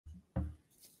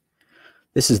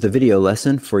This is the video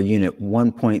lesson for Unit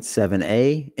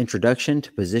 1.7a, Introduction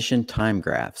to Position Time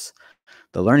Graphs.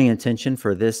 The learning intention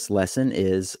for this lesson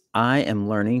is I am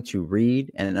learning to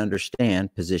read and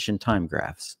understand position time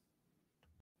graphs.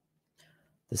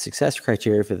 The success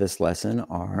criteria for this lesson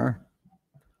are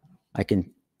I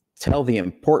can tell the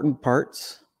important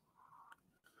parts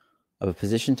of a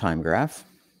position time graph.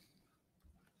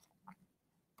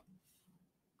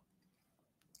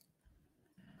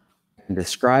 And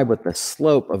describe what the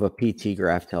slope of a PT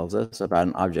graph tells us about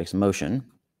an object's motion.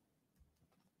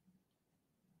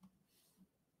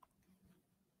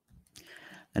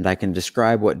 And I can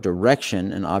describe what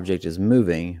direction an object is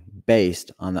moving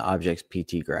based on the object's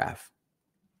PT graph.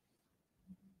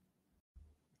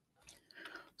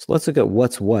 So let's look at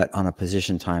what's what on a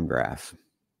position time graph.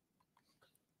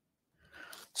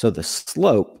 So the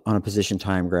slope on a position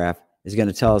time graph is going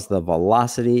to tell us the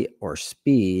velocity or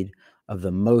speed of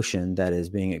the motion that is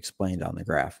being explained on the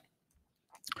graph.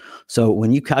 So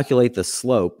when you calculate the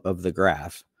slope of the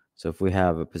graph, so if we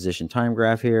have a position time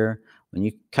graph here, when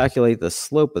you calculate the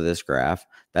slope of this graph,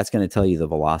 that's going to tell you the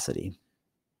velocity.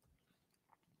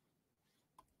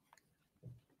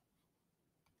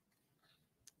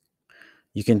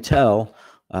 You can tell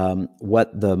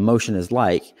what the motion is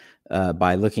like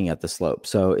by looking at the slope.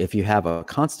 So if you have a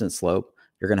constant slope,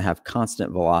 you're going to have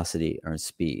constant velocity or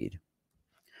speed.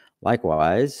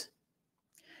 Likewise,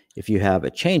 if you have a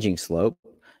changing slope,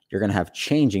 you're going to have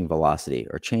changing velocity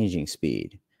or changing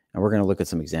speed. And we're going to look at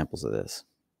some examples of this.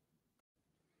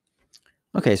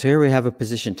 Okay, so here we have a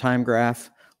position time graph.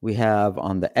 We have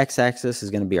on the x-axis is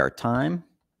going to be our time.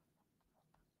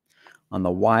 On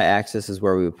the y-axis is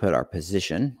where we would put our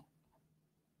position.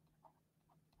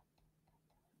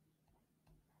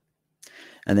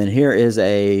 And then here is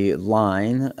a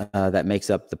line that makes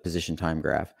up the position time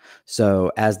graph.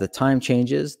 So as the time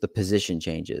changes, the position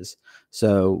changes.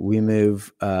 So we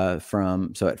move so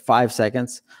at 5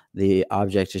 seconds, the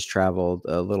object has traveled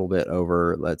a little bit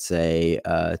over, let's say,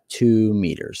 2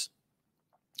 meters.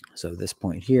 So this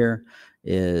point here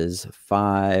is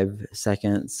 5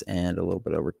 seconds and a little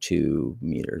bit over 2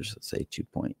 meters, let's say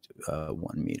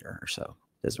 2.1 meter or so.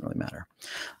 Doesn't really matter.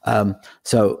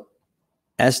 So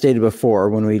as stated before,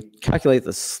 when we calculate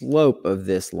the slope of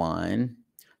this line,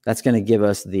 that's going to give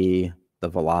us the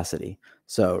velocity.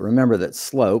 So remember that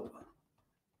slope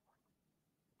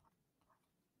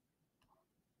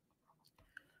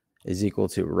is equal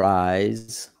to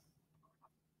rise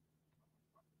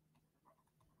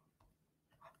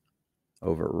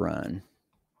over run.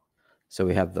 So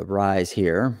we have the rise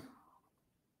here.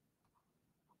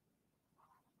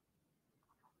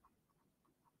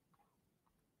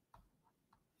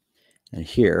 And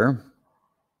here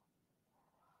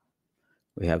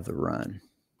we have the run.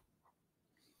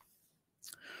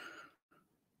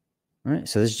 All right,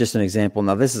 so this is just an example.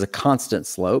 Now this is a constant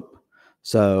slope.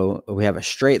 So we have a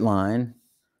straight line.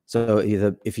 So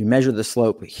either if you measure the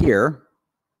slope here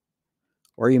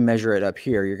or you measure it up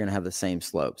here, you're going to have the same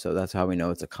slope. So that's how we know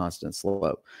it's a constant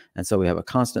slope. And so we have a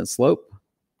constant slope.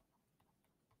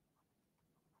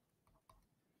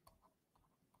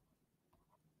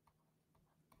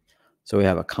 So we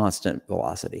have a constant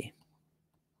velocity.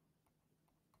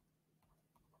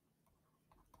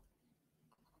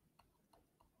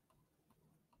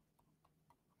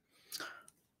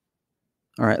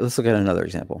 All right, let's look at another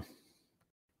example.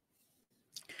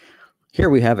 Here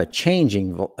we have a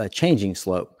changing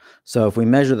slope. So if we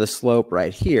measure the slope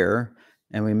right here,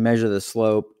 and we measure the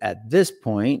slope at this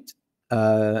point,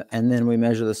 and then we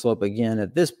measure the slope again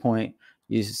at this point,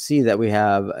 you see that we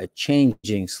have a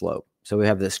changing slope. So we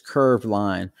have this curved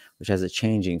line, which has a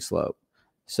changing slope.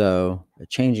 So a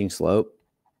changing slope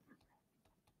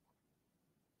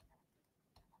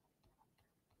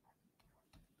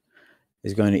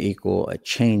is going to equal a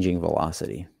changing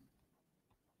velocity.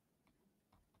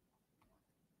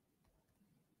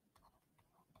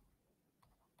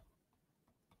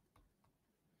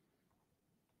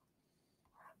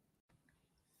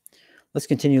 Let's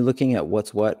continue looking at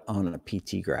what's what on a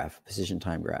PT graph, position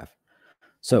time graph.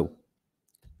 So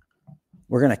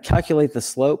we're going to calculate the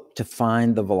slope to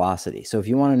find the velocity. So if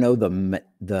you want to know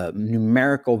the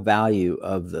numerical value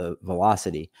of the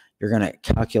velocity, you're going to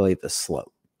calculate the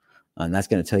slope. And that's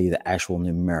going to tell you the actual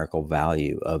numerical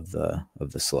value of the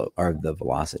slope or the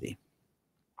velocity.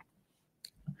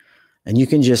 And you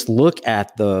can just look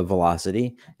at the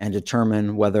velocity and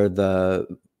determine whether the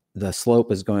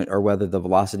slope is going, or whether the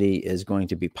velocity is going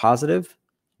to be positive,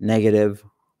 negative,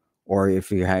 or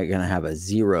if you're going to have a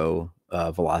zero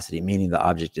velocity, meaning the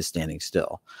object is standing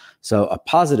still. So a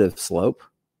positive slope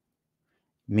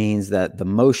means that the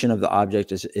motion of the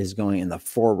object is going in the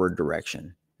forward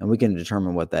direction. And we can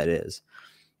determine what that is.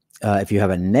 If you have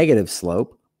a negative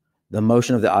slope, the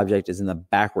motion of the object is in the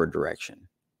backward direction,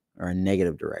 or a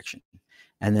negative direction.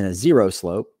 And then a zero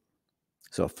slope,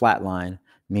 so a flat line,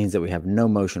 means that we have no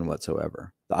motion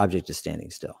whatsoever. The object is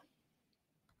standing still.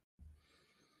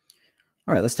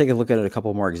 All right, let's take a look at a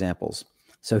couple more examples.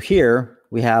 So here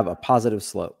we have a positive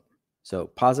slope. So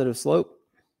positive slope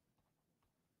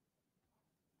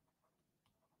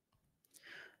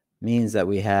means that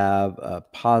we have a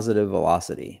positive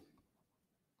velocity.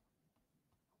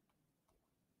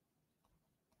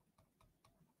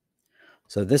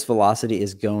 So this velocity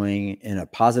is going in a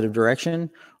positive direction,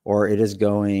 or it is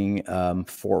going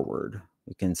forward.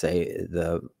 We can say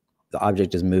the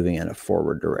object is moving in a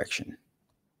forward direction.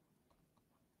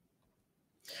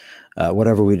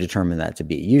 Whatever we determine that to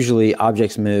be. Usually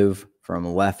objects move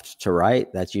from left to right.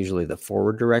 That's usually the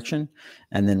forward direction.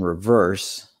 And then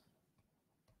reverse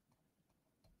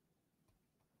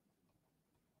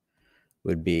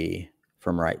would be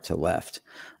from right to left.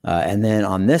 And then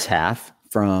on this half,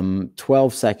 from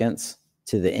 12 seconds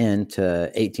to the end to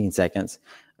 18 seconds,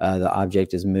 the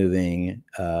object is moving.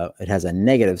 It has a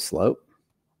negative slope.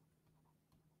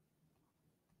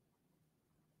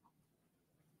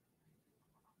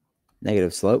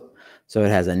 Negative slope. So it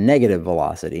has a negative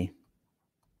velocity.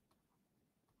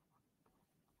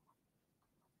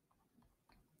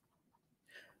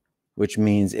 Which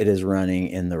means it is running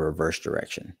in the reverse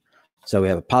direction. So we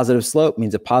have a positive slope,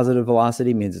 means a positive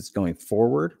velocity, means it's going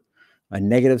forward. A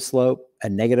negative slope, a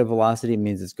negative velocity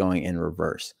means it's going in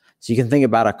reverse. So you can think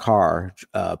about a car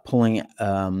pulling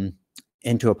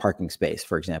into a parking space,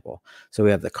 for example. So we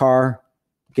have the car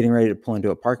getting ready to pull into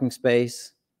a parking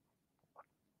space.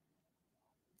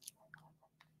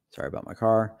 Sorry about my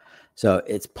car. So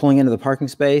it's pulling into the parking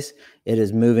space. It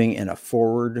is moving in a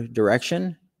forward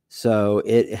direction. So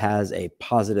it has a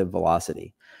positive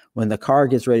velocity. When the car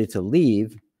gets ready to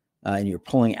leave and you're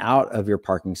pulling out of your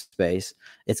parking space,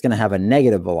 it's going to have a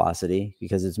negative velocity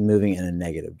because it's moving in a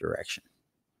negative direction.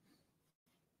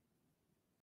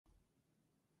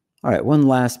 All right, one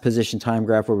last position time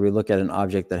graph where we look at an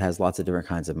object that has lots of different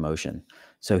kinds of motion.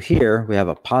 So here we have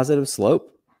a positive slope.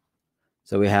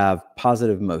 So we have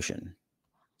positive motion.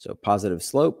 So positive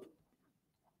slope,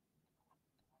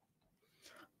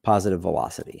 positive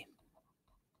velocity.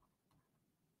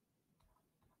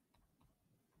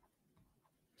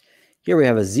 Here we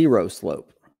have a zero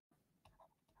slope.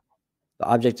 The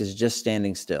object is just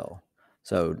standing still.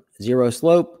 So zero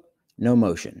slope, no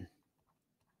motion.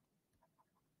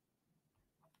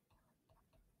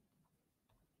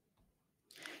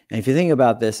 And if you think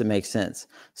about this, it makes sense.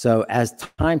 So as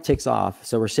time ticks off,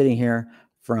 so we're sitting here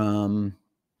from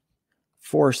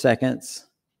 4 seconds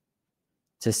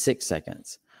to 6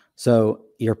 seconds. So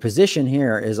your position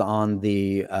here is on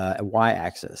the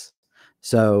y-axis.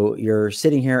 So you're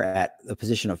sitting here at the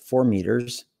position of 4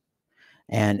 meters.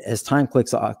 And as time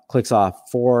clicks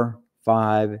off 4,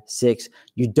 5, 6,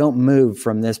 you don't move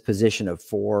from this position of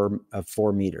 4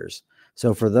 meters.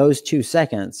 So for those 2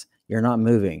 seconds, you're not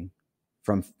moving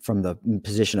from the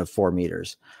position of 4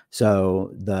 meters.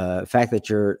 So the fact that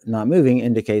you're not moving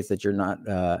indicates that you're not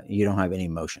you don't have any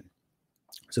motion.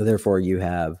 So therefore you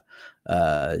have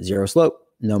zero slope,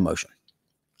 no motion.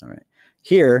 All right.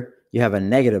 Here you have a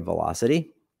negative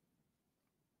velocity,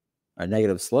 a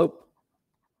negative slope.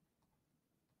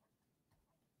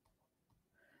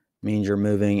 Means you're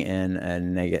moving in a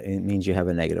negative, it means you have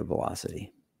a negative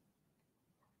velocity.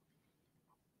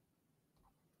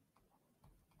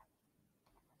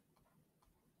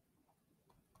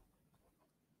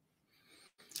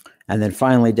 And then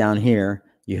finally down here,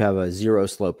 you have a zero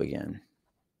slope again.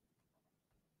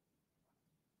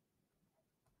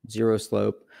 Zero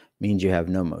slope means you have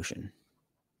no motion.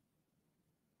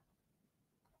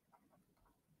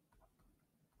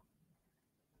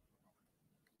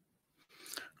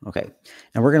 Okay,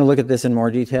 and we're going to look at this in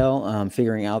more detail,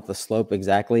 figuring out the slope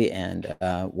exactly and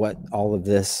what all of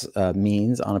this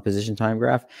means on a position time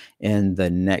graph in the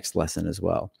next lesson as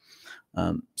well.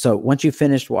 So once you've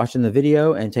finished watching the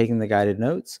video and taking the guided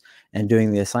notes and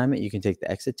doing the assignment, you can take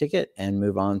the exit ticket and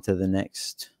move on to the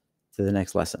next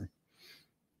lesson.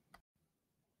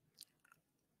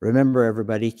 Remember,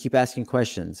 everybody, keep asking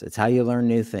questions. It's how you learn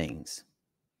new things.